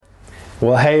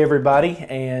Well, hey everybody,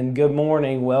 and good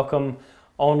morning. Welcome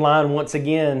online once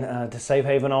again to Safe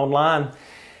Haven Online.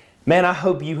 Man, I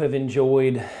hope you have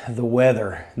enjoyed the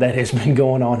weather that has been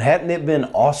going on. Hasn't it been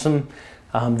awesome?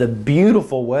 The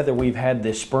beautiful weather we've had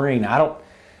this spring. I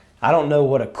don't know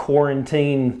what a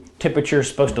quarantine temperature is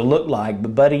supposed to look like,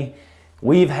 but buddy,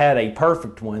 we've had a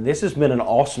perfect one. This has been an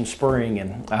awesome spring,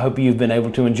 and I hope you've been able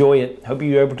to enjoy it. Hope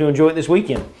you're able to enjoy it this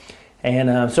weekend.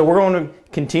 And so we're going to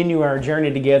continue our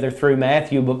journey together through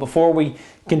Matthew. But before we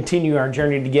continue our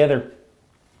journey together,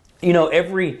 you know,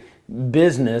 every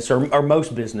business or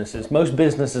most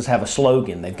businesses have a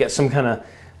slogan. They've got some kind of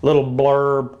little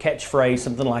blurb, catchphrase,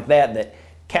 something like that that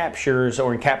captures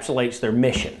or encapsulates their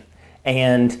mission.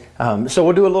 And so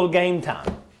we'll do a little game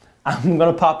time. I'm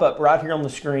going to pop up right here on the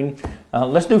screen.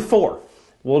 Let's do 4.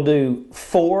 We'll do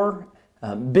 4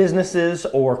 businesses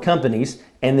or companies,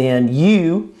 and then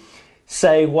you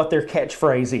say what their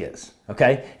catchphrase is,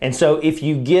 okay? And so if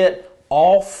you get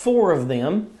all 4 of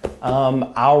them,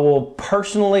 I will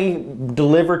personally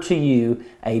deliver to you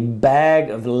a bag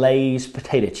of Lay's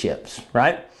potato chips,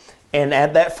 right? And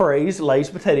add that phrase, Lay's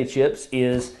potato chips,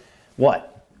 is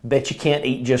what? Bet you can't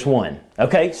eat just one,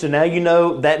 okay? So now you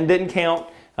know that didn't count.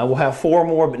 We'll have 4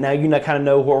 more, but now you kind of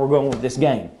know where we're going with this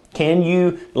game. Can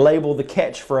you label the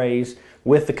catchphrase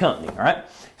with the company, all right?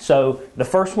 So the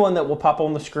first one that will pop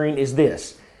on the screen is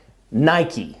this: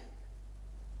 Nike.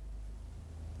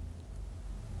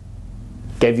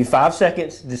 Gave you 5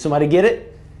 seconds. Did somebody get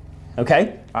it?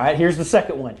 Okay. All right, here's the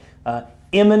second one.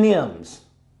 M&M's.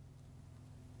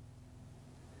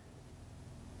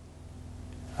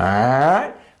 All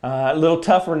right. A little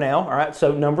tougher now. All right,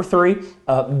 so number 3,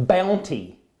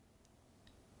 Bounty.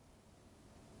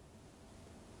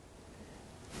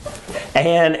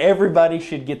 And everybody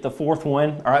should get the 4th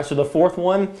one. All right, so the 4th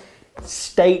one,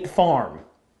 State Farm.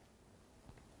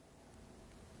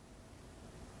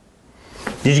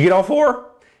 Did you get all 4?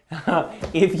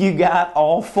 If you got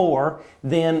all 4,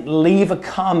 then leave a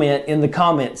comment in the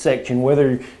comment section,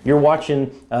 whether you're watching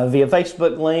via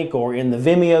Facebook link or in the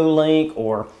Vimeo link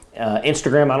or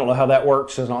Instagram. I don't know how that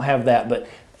works, so I don't have that, but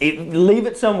leave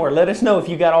it somewhere. Let us know if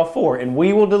you got all 4, and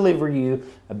we will deliver you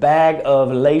a bag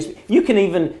of Lay's. You can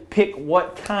even pick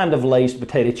what kind of Lay's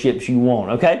potato chips you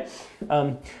want, okay?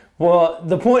 Well,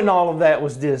 the point in all of that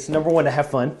was this: number 1, to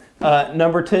have fun.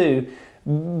 Number 2,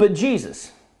 but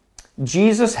Jesus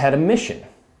had a mission.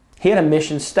 He had a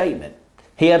mission statement.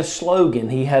 He had a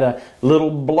slogan. He had a little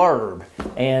blurb.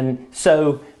 And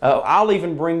so I'll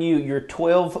even bring you your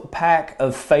 12-pack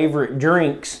of favorite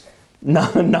drinks,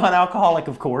 non-alcoholic,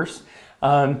 of course.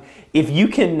 If you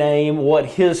can name what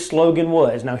his slogan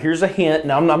was. Now, here's a hint.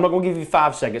 Now, I'm not going to give you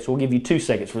 5 seconds. We'll give you 2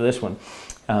 seconds for this one.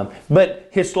 But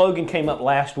his slogan came up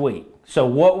last week. So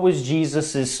what was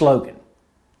Jesus' slogan?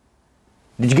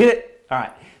 Did you get it? All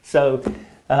right. So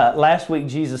last week,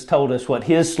 Jesus told us what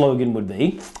his slogan would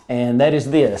be, and that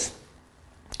is this: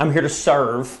 I'm here to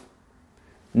serve,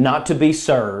 not to be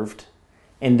served,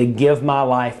 and to give my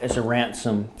life as a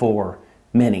ransom for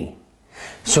many.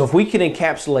 So if we could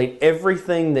encapsulate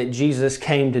everything that Jesus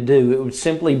came to do, it would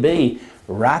simply be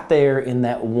right there in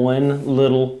that one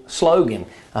little slogan.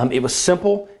 It was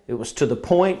simple, it was to the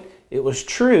point, it was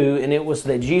true, and it was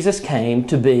that Jesus came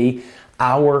to be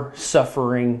our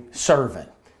suffering servant.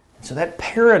 So that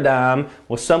paradigm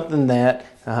was something that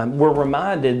we're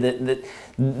reminded that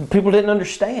people didn't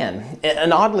understand.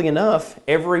 And oddly enough,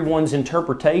 everyone's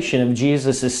interpretation of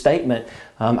Jesus' statement,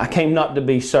 I came not to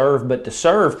be served but to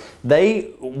serve,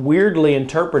 they weirdly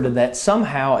interpreted that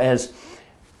somehow as,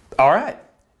 all right,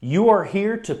 you are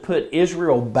here to put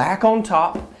Israel back on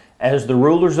top as the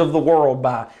rulers of the world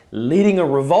by leading a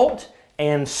revolt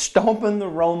and stomping the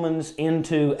Romans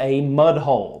into a mud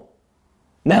hole.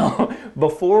 Now,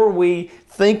 before we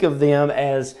think of them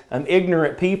as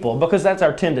ignorant people, because that's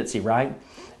our tendency, right?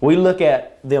 We look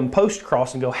at them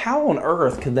post-cross and go, how on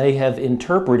earth could they have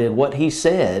interpreted what he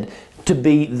said to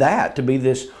be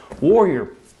this warrior?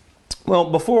 Well,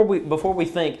 before we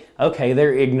think, okay,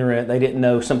 they're ignorant, they didn't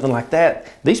know, something like that,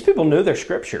 these people knew their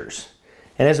scriptures.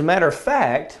 And as a matter of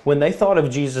fact, when they thought of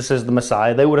Jesus as the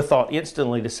Messiah, they would have thought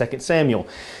instantly to 2 Samuel.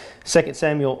 2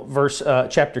 Samuel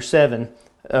chapter 7.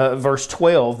 Verse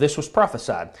 12, this was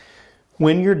prophesied.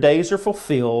 When your days are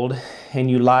fulfilled and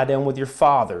you lie down with your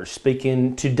fathers,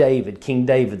 speaking to David, King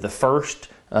David, the first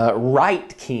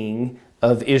right king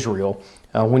of Israel.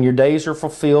 When your days are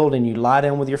fulfilled and you lie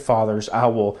down with your fathers, I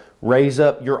will raise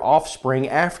up your offspring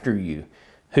after you,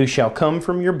 who shall come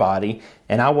from your body,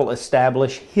 and I will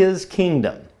establish his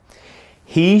kingdom.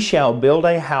 He shall build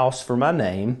a house for my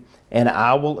name, and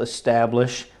I will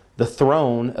establish the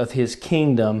throne of his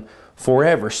kingdom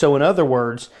forever. So in other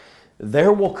words,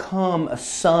 there will come a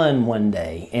son one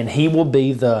day, and he will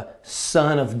be the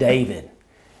Son of David.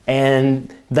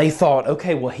 And they thought,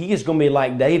 okay, well, he is going to be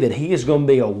like David. He is going to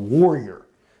be a warrior.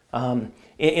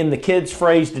 In the kids'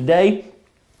 phrase today,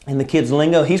 in the kids'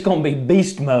 lingo, he's going to be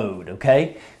beast mode,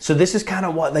 okay? So this is kind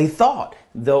of what they thought.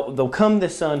 They'll come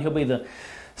this son, he'll be the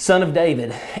Son of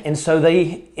David. And so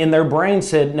they, in their brain,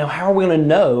 said, now how are we going to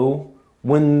know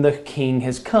when the king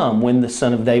has come, when the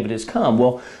Son of David has come?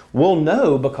 Well, we'll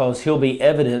know because he'll be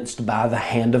evidenced by the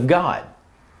hand of God.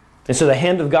 And so the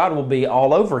hand of God will be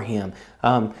all over him.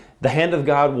 The hand of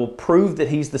God will prove that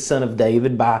he's the Son of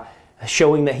David by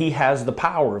showing that he has the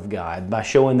power of God, by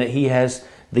showing that he has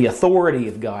the authority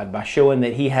of God, by showing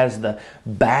that he has the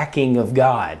backing of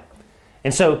God.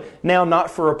 And so now,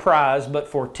 not for a prize, but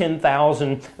for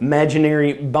 10,000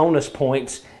 imaginary bonus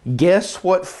points, guess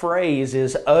what phrase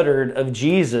is uttered of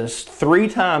Jesus 3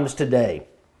 times today?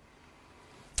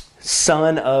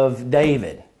 Son of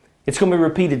David. It's going to be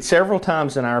repeated several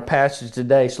times in our passage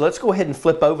today. So let's go ahead and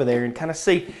flip over there and kind of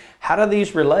see, how do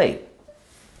these relate?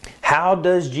 How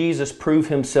does Jesus prove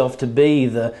himself to be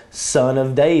the Son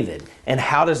of David? And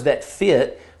how does that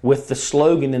fit with the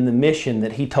slogan and the mission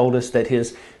that he told us that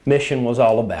his mission was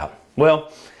all about?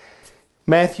 Well,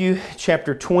 Matthew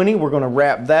chapter 20, we're going to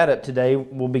wrap that up today.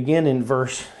 We'll begin in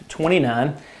verse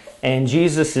 29. And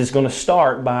Jesus is going to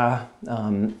start by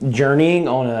journeying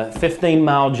on a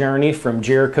 15-mile journey from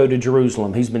Jericho to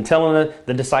Jerusalem. He's been telling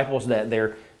the disciples that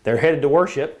they're headed to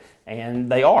worship,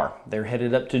 and they are. They're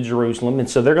headed up to Jerusalem. And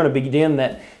so they're going to begin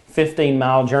that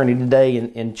 15-mile journey today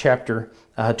in chapter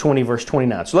 20, verse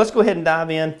 29. So let's go ahead and dive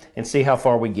in and see how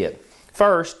far we get.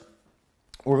 First,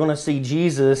 we're going to see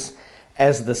Jesus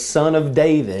as the Son of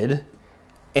David,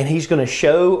 and he's going to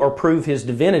show or prove his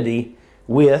divinity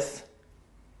with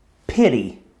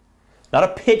pity. Not a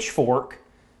pitchfork,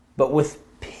 but with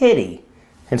pity.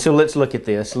 And so let's look at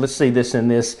this. Let's see this in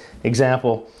this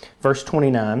example. Verse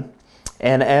 29.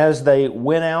 And as they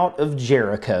went out of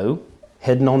Jericho,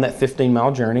 heading on that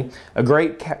 15-mile journey, a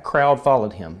great crowd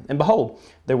followed him. And behold,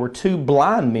 there were 2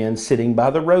 blind men sitting by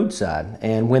the roadside.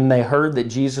 And when they heard that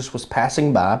Jesus was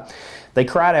passing by, they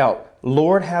cried out,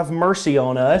 Lord, have mercy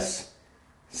on us,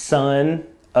 Son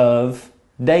of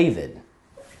David.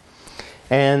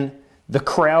 And the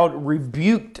crowd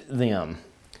rebuked them,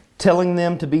 telling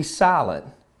them to be silent.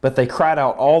 But they cried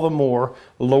out all the more,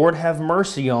 Lord, have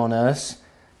mercy on us,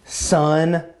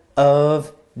 Son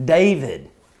of David.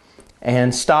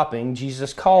 And stopping,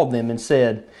 Jesus called them and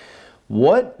said,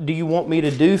 What do you want me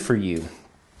to do for you?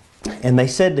 And they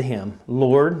said to him,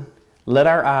 Lord, let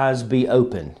our eyes be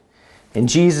opened. And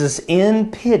Jesus, in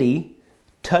pity,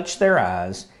 touched their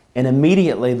eyes, and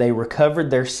immediately they recovered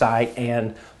their sight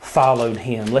and followed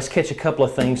him. Let's catch a couple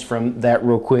of things from that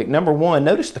real quick. Number one,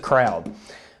 notice the crowd.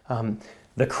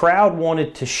 The crowd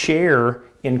wanted to share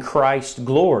in Christ's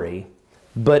glory,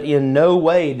 but in no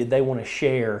way did they want to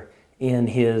share in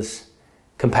his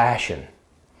compassion.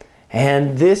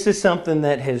 And this is something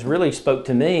that has really spoke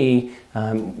to me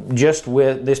just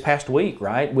with this past week,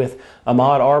 right? With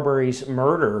Ahmaud Arbery's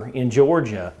murder in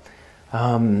Georgia.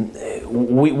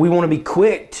 We want to be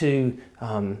quick to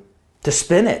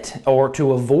spin it or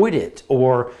to avoid it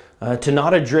or to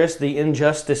not address the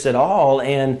injustice at all.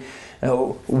 And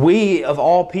we, of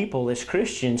all people as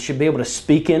Christians, should be able to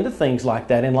speak into things like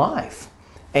that in life.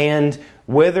 And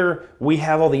whether we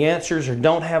have all the answers or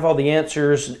don't have all the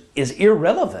answers is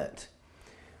irrelevant.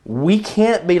 We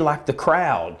can't be like the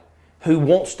crowd who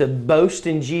wants to boast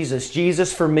in Jesus.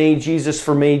 Jesus for me, Jesus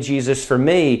for me, Jesus for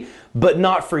me, but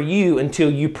not for you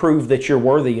until you prove that you're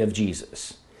worthy of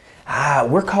Jesus.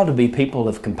 We're called to be people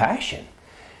of compassion.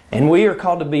 And we are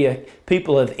called to be a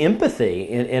people of empathy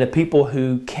and a people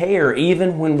who care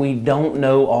even when we don't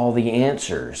know all the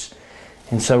answers.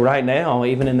 And so right now,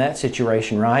 even in that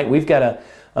situation, right, we've got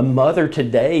a mother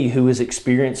today who is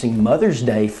experiencing Mother's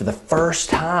Day for the first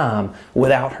time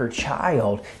without her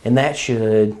child. And that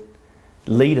should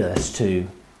lead us to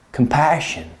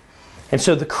compassion. And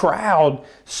so the crowd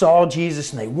saw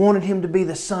Jesus and they wanted him to be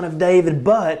the Son of David,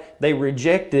 but they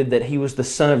rejected that he was the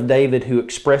Son of David who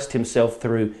expressed himself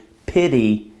through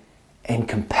pity and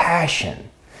compassion.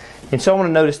 And so I want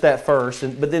to notice that first,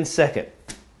 but then second,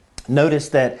 notice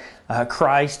that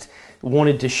Christ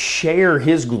wanted to share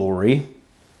his glory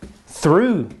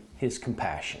through his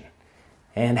compassion.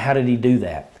 And how did he do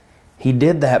that? He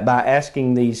did that by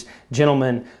asking these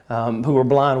gentlemen who were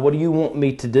blind, what do you want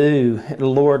me to do?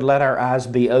 Lord, let our eyes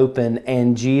be open.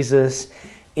 And Jesus,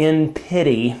 in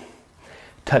pity,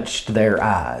 touched their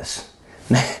eyes.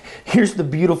 Here's the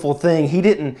beautiful thing. He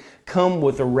didn't come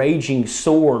with a raging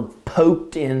sword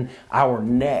poked in our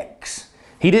necks.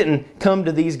 He didn't come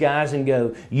to these guys and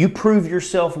go, you prove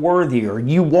yourself worthy, or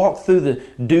you walk through the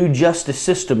due justice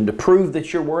system to prove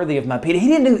that you're worthy of my pity. He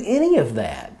didn't do any of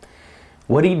that.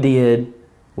 What he did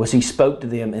was he spoke to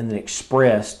them and then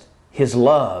expressed his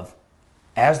love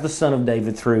as the Son of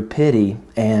David through pity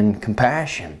and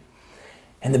compassion.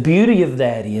 And the beauty of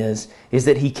that is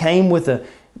that he came with a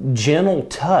gentle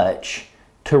touch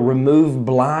to remove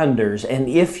blinders. And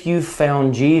if you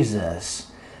found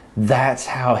Jesus, that's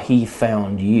how he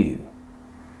found you.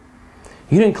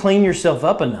 You didn't clean yourself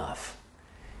up enough.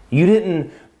 You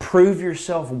didn't prove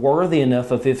yourself worthy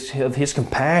enough of his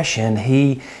compassion.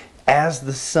 He, as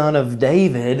the Son of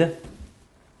David,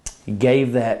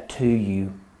 gave that to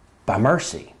you by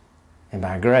mercy and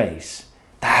by grace.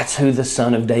 That's who the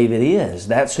Son of David is.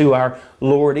 That's who our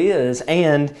Lord is.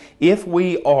 And if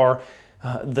we are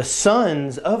the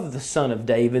sons of the Son of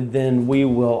David, then we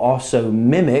will also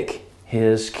mimic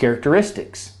his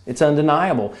characteristics. It's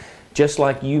undeniable. Just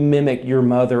like you mimic your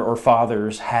mother or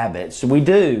father's habits. We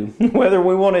do, whether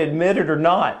we want to admit it or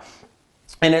not.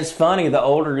 And it's funny, the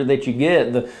older that you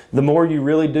get, the more you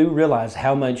really do realize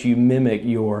how much you mimic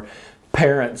your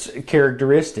parents'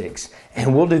 characteristics.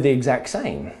 And we'll do the exact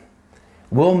same.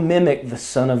 We'll mimic the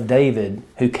Son of David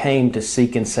who came to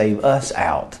seek and save us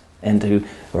out and to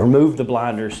remove the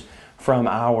blinders from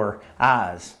our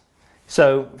eyes.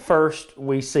 So first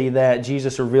we see that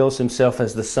Jesus reveals himself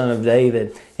as the Son of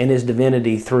David in his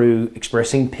divinity through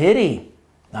expressing pity,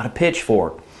 not a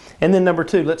pitchfork. And then number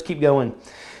two, let's keep going.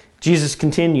 Jesus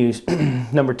continues.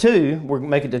 Number two, we're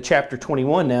making it to chapter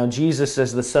 21 now. Jesus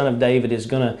as the Son of David is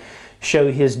going to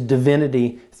show his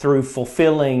divinity through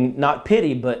fulfilling not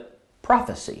pity but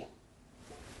prophecy.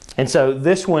 And so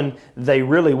this one they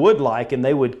really would like, and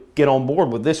they would get on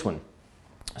board with this one.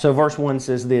 So verse 1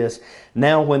 says this,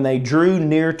 now when they drew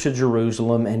near to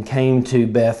Jerusalem and came to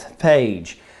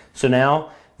Bethphage. So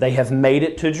now they have made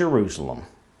it to Jerusalem,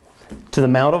 to the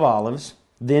Mount of Olives.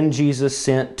 Then Jesus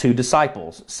sent 2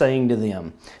 disciples, saying to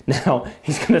them. Now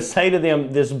he's going to say to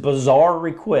them this bizarre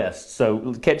request.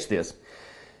 So catch this.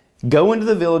 Go into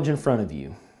the village in front of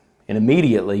you, and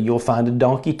immediately you'll find a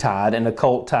donkey tied and a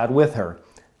colt tied with her.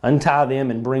 Untie them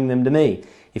and bring them to me.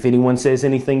 If anyone says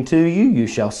anything to you, you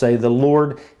shall say, the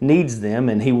Lord needs them,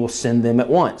 and he will send them at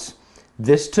once.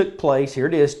 This took place, here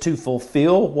it is, to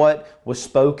fulfill what was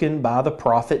spoken by the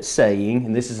prophet, saying,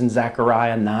 and this is in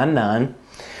Zechariah 9:9,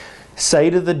 say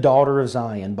to the daughter of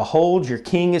Zion, behold, your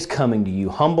king is coming to you,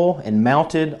 humble and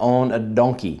mounted on a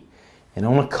donkey, and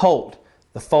on a colt,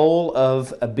 the foal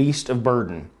of a beast of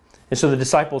burden. And so the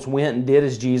disciples went and did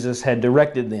as Jesus had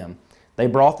directed them. They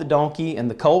brought the donkey and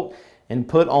the colt, and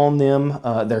put on them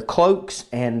their cloaks,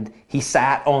 and he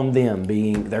sat on them,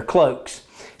 being their cloaks.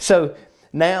 So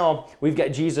now we've got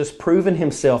Jesus proving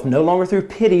himself no longer through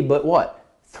pity, but what?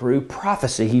 Through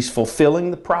prophecy. He's fulfilling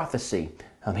the prophecy.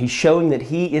 He's showing that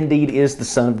he indeed is the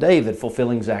Son of David,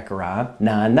 fulfilling Zechariah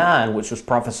 9:9, which was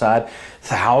prophesied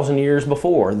 1,000 years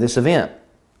before this event.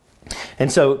 And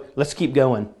so let's keep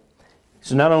going.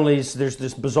 So not only is there's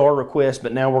this bizarre request,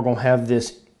 but now we're going to have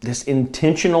this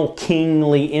intentional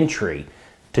kingly entry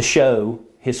to show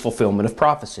his fulfillment of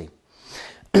prophecy.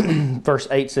 Verse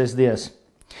 8 says this,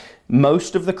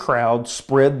 most of the crowd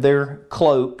spread their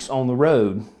cloaks on the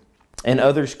road, and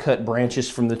others cut branches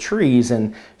from the trees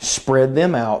and spread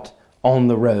them out on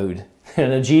the road.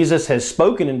 And Jesus has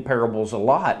spoken in parables a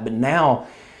lot, but now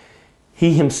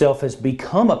he himself has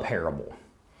become a parable.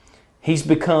 He's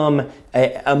become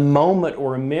a moment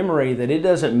or a memory that it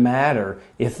doesn't matter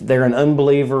if they're an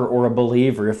unbeliever or a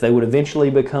believer, if they would eventually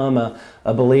become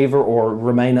a believer or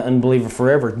remain an unbeliever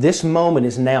forever. This moment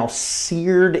is now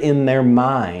seared in their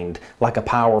mind like a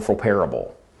powerful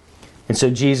parable. And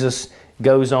so Jesus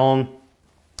goes on,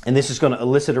 and this is going to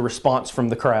elicit a response from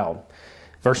the crowd.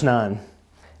 Verse 9,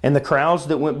 and the crowds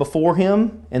that went before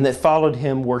him and that followed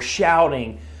him were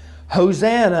shouting,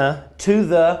 Hosanna to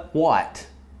the what?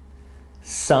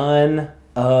 Son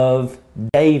of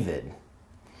David.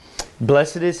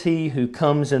 Blessed is he who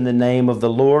comes in the name of the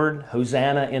Lord.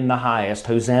 Hosanna in the highest.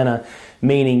 Hosanna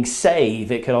meaning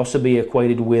save. It could also be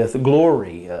equated with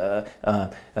glory.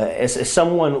 As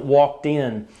someone walked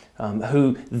in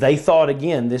who they thought,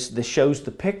 again, this shows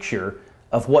the picture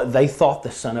of what they thought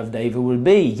the Son of David would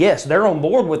be. Yes, they're on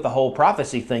board with the whole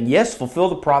prophecy thing. Yes, fulfill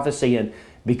the prophecy and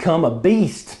become a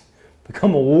beast,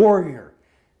 become a warrior,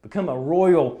 become a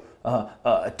royal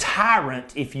a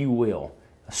tyrant, if you will.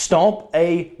 Stomp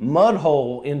a mud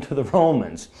hole into the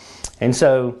Romans. And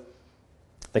so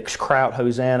the crowd,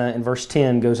 Hosanna, in verse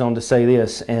 10 goes on to say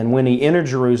this, and when he entered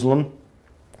Jerusalem,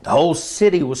 the whole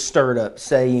city was stirred up,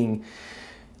 saying,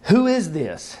 who is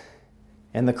this?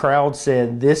 And the crowd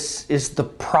said, "This is the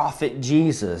prophet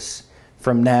Jesus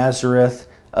from Nazareth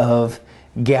of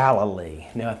Galilee."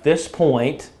 Now at this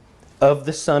point of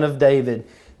the Son of David,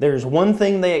 there's one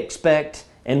thing they expect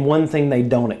and one thing they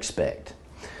don't expect.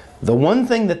 The one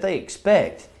thing that they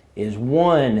expect is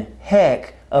one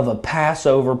heck of a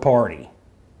Passover party.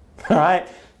 All right?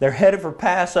 They're headed for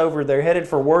Passover, they're headed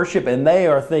for worship, and they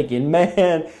are thinking,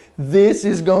 man, this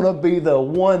is going to be the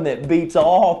one that beats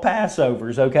all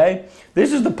Passovers, okay?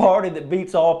 This is the party that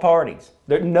beats all parties.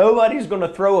 Nobody's going to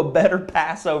throw a better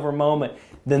Passover moment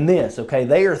than this, okay?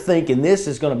 They are thinking this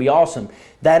is going to be awesome.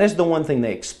 That is the one thing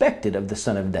they expected of the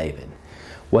Son of David.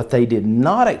 What they did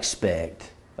not expect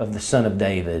of the Son of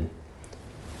David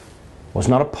was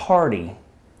not a party,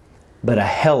 but a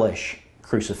hellish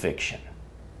crucifixion.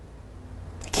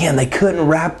 Again, they couldn't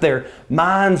wrap their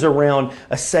minds around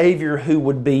a Savior who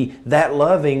would be that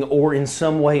loving or in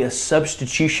some way a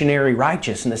substitutionary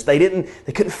righteousness. They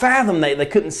couldn't fathom that. They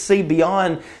couldn't see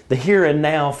beyond the here and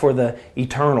now for the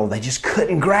eternal. They just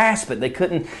couldn't grasp it. They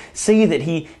couldn't see that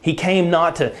He came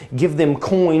not to give them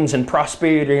coins and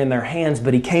prosperity in their hands,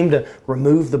 but He came to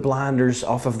remove the blinders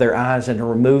off of their eyes and to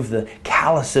remove the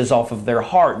calluses off of their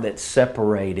heart that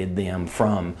separated them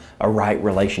from a right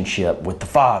relationship with the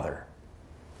Father.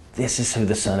 This is who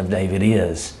the Son of David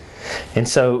is. And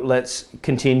so let's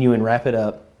continue and wrap it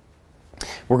up.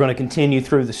 We're going to continue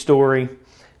through the story.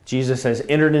 Jesus has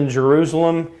entered in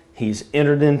Jerusalem. He's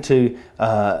entered into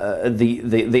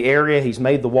the area. He's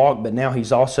made the walk, but now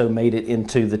He's also made it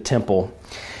into the temple.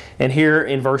 And here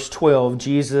in verse 12,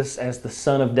 Jesus, as the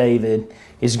Son of David,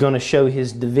 is going to show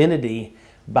His divinity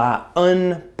by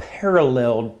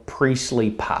unparalleled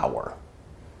priestly power.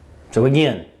 So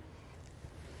again,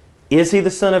 is He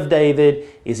the Son of David?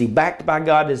 Is He backed by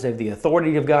God? Does He have the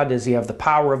authority of God? Does He have the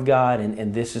power of God?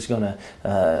 And this is going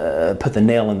to put the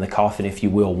nail in the coffin, if you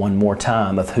will, one more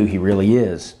time of who He really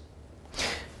is.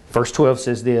 Verse 12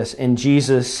 says this, "And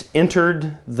Jesus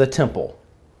entered the temple,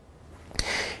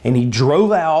 and He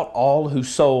drove out all who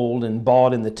sold and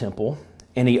bought in the temple,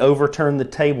 and He overturned the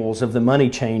tables of the money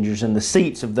changers and the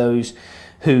seats of those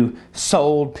who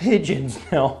sold pigeons."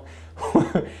 Now,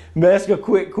 let me ask a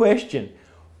quick question.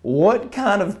 What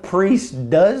kind of priest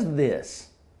does this?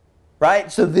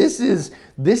 Right? So this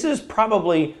is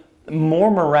probably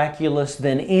more miraculous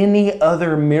than any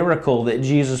other miracle that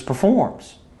Jesus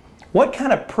performs. What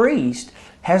kind of priest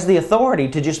has the authority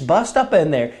to just bust up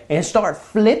in there and start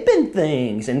flipping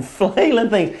things and flailing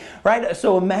things? Right?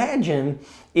 So imagine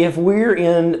if we're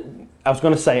in, I was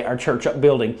going to say our church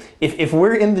building, if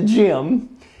we're in the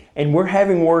gym and we're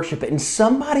having worship and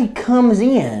somebody comes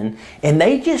in and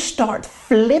they just start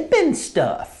flipping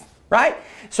stuff, right?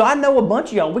 So I know a bunch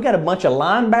of y'all, we got a bunch of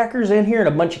linebackers in here and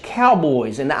a bunch of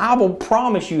cowboys, and I will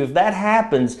promise you if that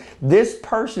happens, this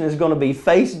person is going to be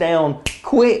face down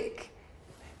quick.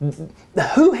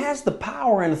 Who has the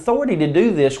power and authority to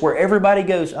do this where everybody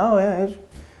goes, oh yeah,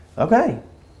 okay.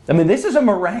 I mean, this is a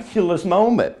miraculous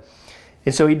moment.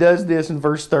 And so He does this in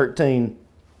verse 13.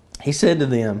 He said to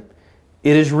them,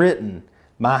 "It is written,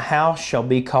 my house shall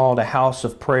be called a house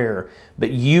of prayer,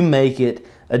 but you make it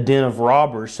a den of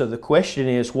robbers." So the question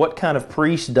is, what kind of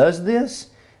priest does this?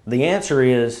 The answer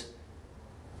is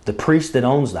the priest that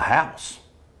owns the house.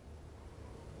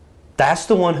 That's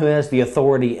the one who has the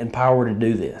authority and power to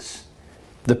do this.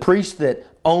 The priest that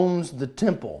owns the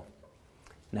temple.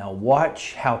 Now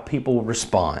watch how people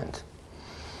respond.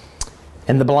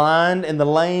 "And the blind and the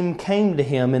lame came to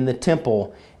Him in the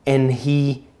temple, and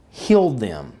He healed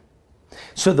them."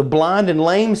 So the blind and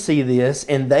lame see this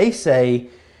and they say,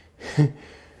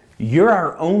 "You're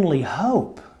our only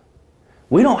hope.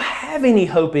 We don't have any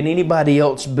hope in anybody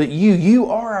else but you.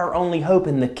 You are our only hope."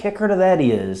 And the kicker to that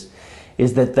is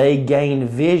that they gain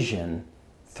vision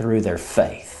through their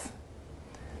faith.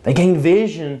 They gain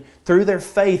vision through their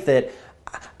faith that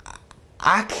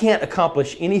I can't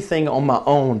accomplish anything on my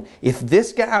own. If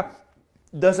this guy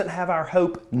doesn't have our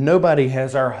hope, nobody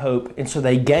has our hope. And so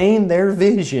they gain their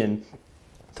vision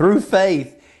through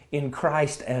faith in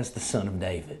Christ as the Son of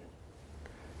David.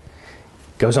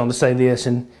 Goes on to say this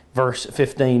in verse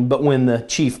 15, "But when the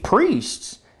chief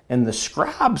priests and the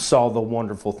scribes saw the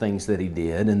wonderful things that He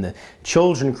did, and the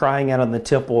children crying out in the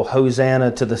temple,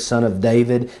 'Hosanna to the Son of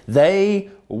David,' they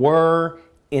were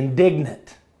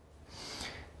indignant."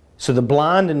 So the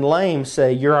blind and lame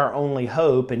say, "You're our only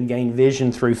hope," and gain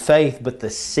vision through faith. But the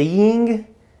seeing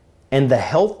and the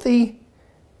healthy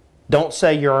don't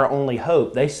say, "You're our only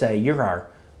hope." They say, "You're our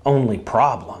only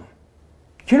problem.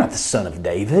 You're not the Son of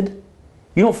David.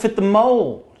 You don't fit the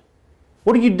mold.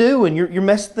 What are you doing? You're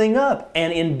messing things up."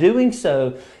 And in doing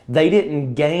so, they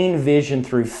didn't gain vision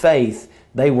through faith.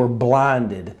 They were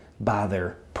blinded by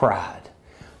their pride.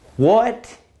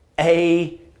 What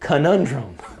a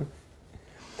conundrum.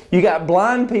 You got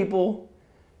blind people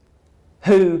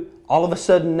who all of a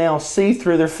sudden now see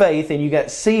through their faith, and you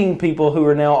got seeing people who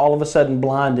are now all of a sudden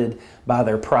blinded by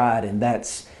their pride. And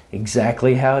that's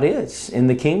exactly how it is in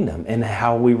the kingdom and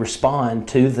how we respond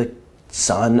to the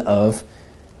Son of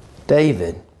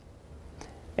David.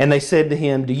 And they said to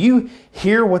him, "Do you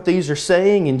hear what these are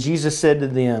saying?" And Jesus said to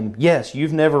them, "Yes,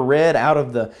 you've never read out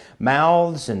of the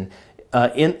mouths and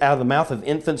out of the mouth of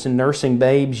infants and nursing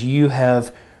babes, you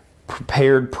have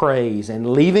prepared praise."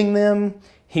 And leaving them,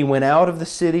 he went out of the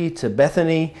city to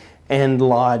Bethany and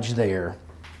lodged there.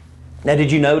 Now,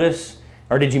 did you notice,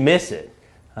 or did you miss it,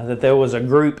 that there was a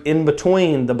group in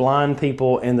between the blind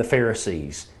people and the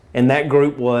Pharisees? And that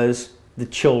group was the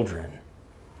children.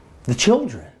 The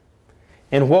children.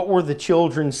 And what were the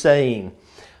children saying?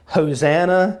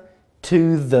 "Hosanna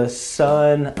to the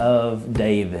Son of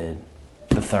David,"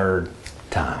 the third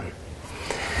time.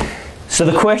 So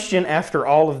the question after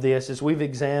all of this is, we've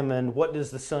examined, what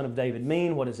does the Son of David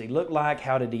mean? What does he look like?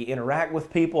 How did he interact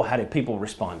with people? How did people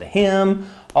respond to him?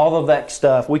 All of that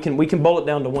stuff. We can boil it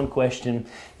down to one question,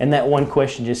 and that one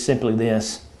question is simply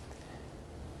this: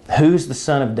 who's the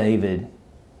Son of David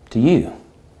to you?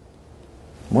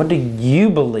 What do you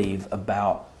believe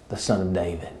about the Son of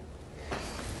David?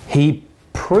 He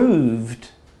proved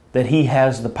that he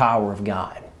has the power of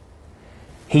God.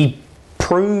 He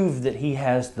proved that he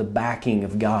has the backing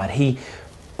of God. He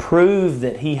proved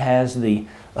that he has the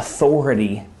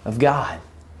authority of God.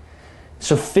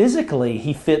 So physically,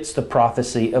 he fits the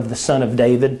prophecy of the Son of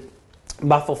David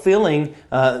by fulfilling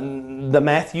the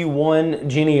Matthew 1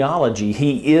 genealogy.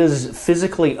 He is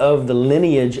physically of the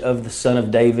lineage of the Son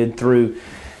of David through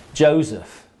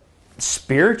Joseph.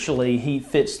 Spiritually, he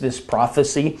fits this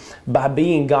prophecy by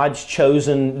being God's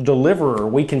chosen deliverer.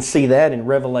 We can see that in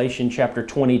Revelation chapter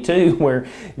 22, where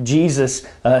Jesus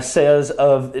says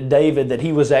of David that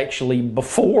he was actually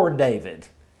before David.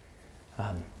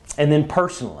 And then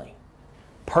personally,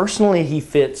 he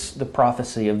fits the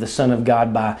prophecy of the Son of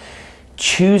God by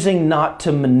choosing not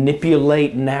to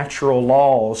manipulate natural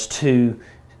laws to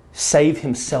save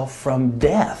himself from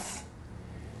death.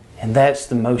 And that's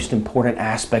the most important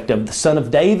aspect of the Son of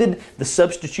David, the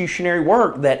substitutionary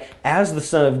work, that as the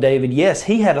Son of David, yes,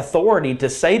 he had authority to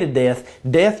say to death,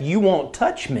 "Death, you won't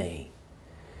touch me."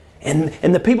 And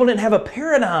the people didn't have a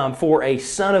paradigm for a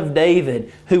Son of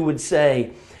David who would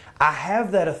say, "I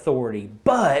have that authority,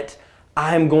 but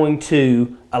I'm going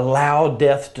to allow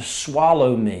death to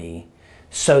swallow me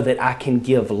so that I can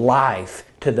give life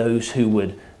to those who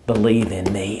would believe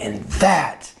in me." And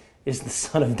that is the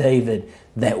Son of David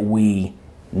that we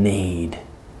need.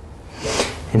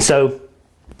 And so,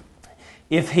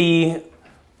 if he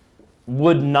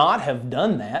would not have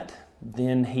done that,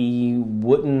 then he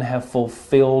wouldn't have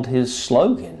fulfilled his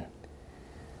slogan.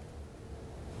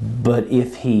 But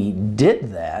if he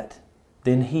did that,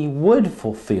 then he would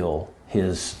fulfill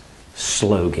his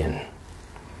slogan.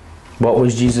 What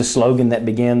was Jesus' slogan that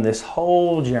began this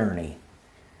whole journey?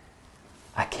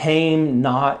 "I came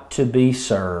not to be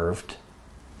served,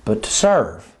 but to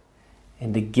serve,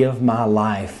 and to give my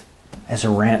life as a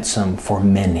ransom for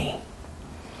many."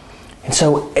 And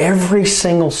so every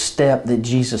single step that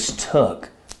Jesus took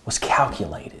was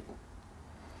calculated.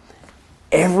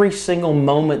 Every single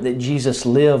moment that Jesus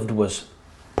lived was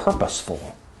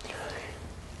purposeful.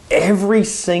 Every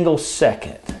single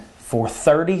second for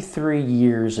 33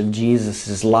 years of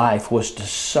Jesus' life was to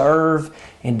serve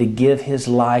and to give his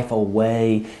life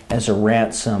away as a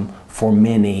ransom for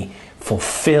many,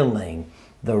 fulfilling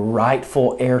the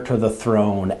rightful heir to the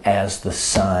throne as the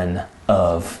Son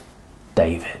of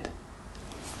David.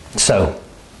 So,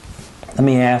 let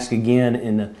me ask again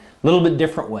in a little bit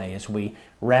different way as we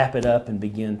wrap it up and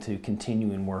begin to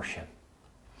continue in worship.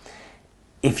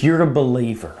 If you're a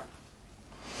believer,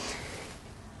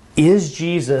 is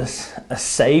Jesus a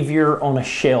Savior on a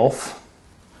shelf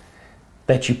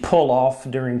that you pull off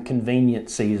during convenient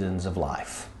seasons of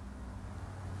life?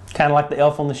 Kind of like the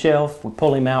elf on the shelf. We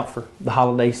pull him out for the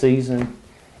holiday season.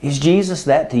 Is Jesus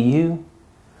that to you?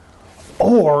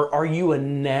 Or are you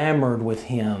enamored with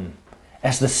him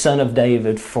as the Son of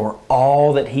David for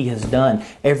all that he has done?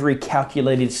 Every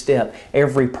calculated step,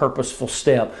 every purposeful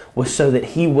step was so that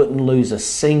he wouldn't lose a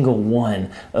single one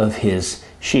of his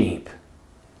sheep.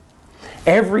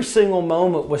 Every single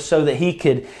moment was so that he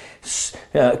could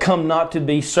come not to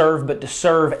be served, but to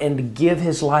serve and to give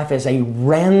his life as a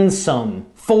ransom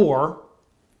for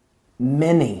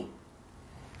many.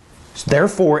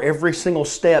 Therefore, every single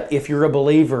step, if you're a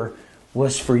believer,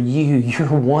 was for you. You're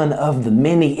one of the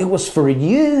many. It was for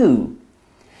you.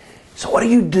 So what do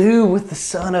you do with the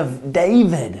Son of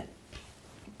David?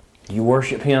 Do you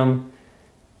worship Him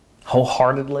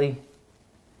wholeheartedly?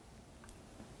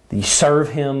 Do you serve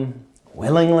Him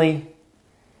willingly?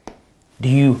 Do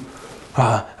you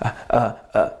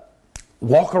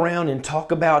walk around and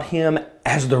talk about Him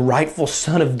as the rightful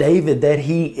Son of David that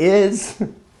He is?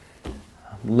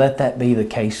 Let that be the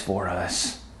case for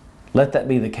us. Let that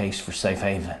be the case for Safe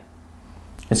Haven.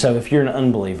 And so if you're an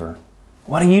unbeliever,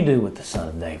 what do you do with the Son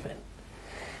of David?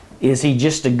 Is He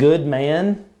just a good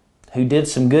man who did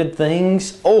some good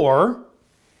things? Or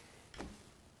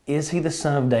is He the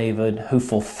Son of David who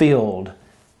fulfilled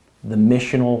the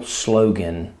missional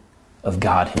slogan of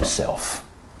God Himself?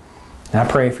 And I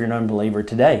pray if you're an unbeliever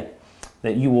today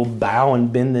that you will bow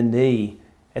and bend the knee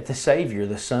at the Savior,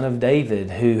 the Son of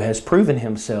David, who has proven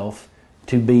Himself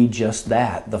to be just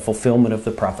that, the fulfillment of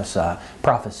the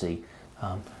prophecy,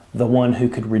 the one who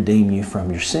could redeem you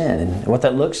from your sin. And what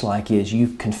that looks like is you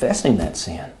confessing that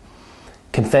sin,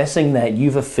 confessing that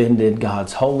you've offended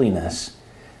God's holiness,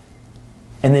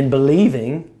 and then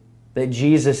believing that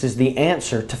Jesus is the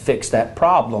answer to fix that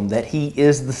problem, that He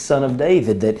is the Son of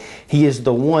David, that He is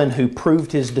the one who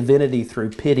proved His divinity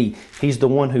through pity. He's the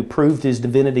one who proved His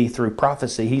divinity through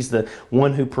prophecy. He's the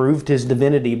one who proved His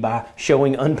divinity by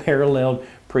showing unparalleled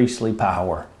priestly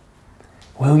power.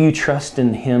 Will you trust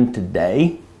in Him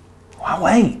today? Why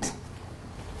wait?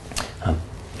 You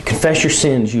confess your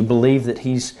sins. You believe that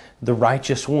He's the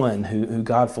righteous one who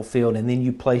God fulfilled, and then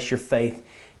you place your faith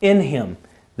in Him,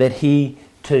 that He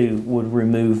too would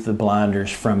remove the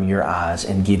blinders from your eyes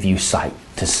and give you sight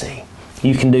to see.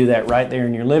 You can do that right there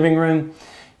in your living room.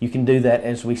 You can do that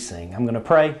as we sing. I'm going to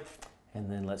pray,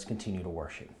 and then let's continue to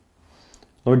worship.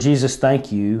 Lord Jesus,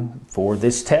 thank You for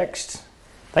this text.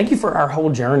 Thank You for our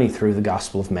whole journey through the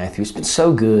Gospel of Matthew. It's been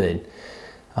so good.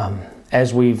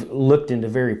 As we've looked into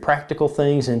very practical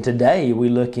things, and today we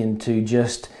look into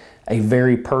just a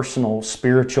very personal,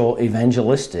 spiritual,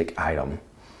 evangelistic item.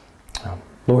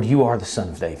 Lord, You are the Son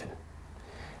of David.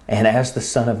 And as the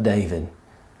Son of David,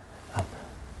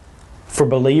 for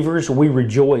believers, we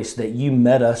rejoice that You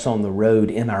met us on the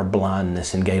road in our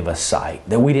blindness and gave us sight.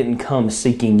 That we didn't come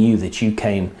seeking You, that You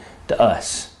came to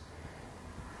us.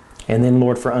 And then,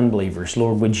 Lord, for unbelievers,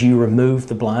 Lord, would You remove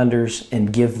the blinders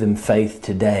and give them faith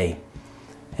today,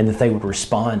 and that they would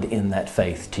respond in that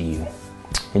faith to You.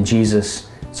 And Jesus,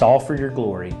 it's all for Your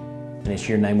glory, and it's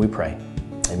Your name we pray.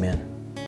 Amen.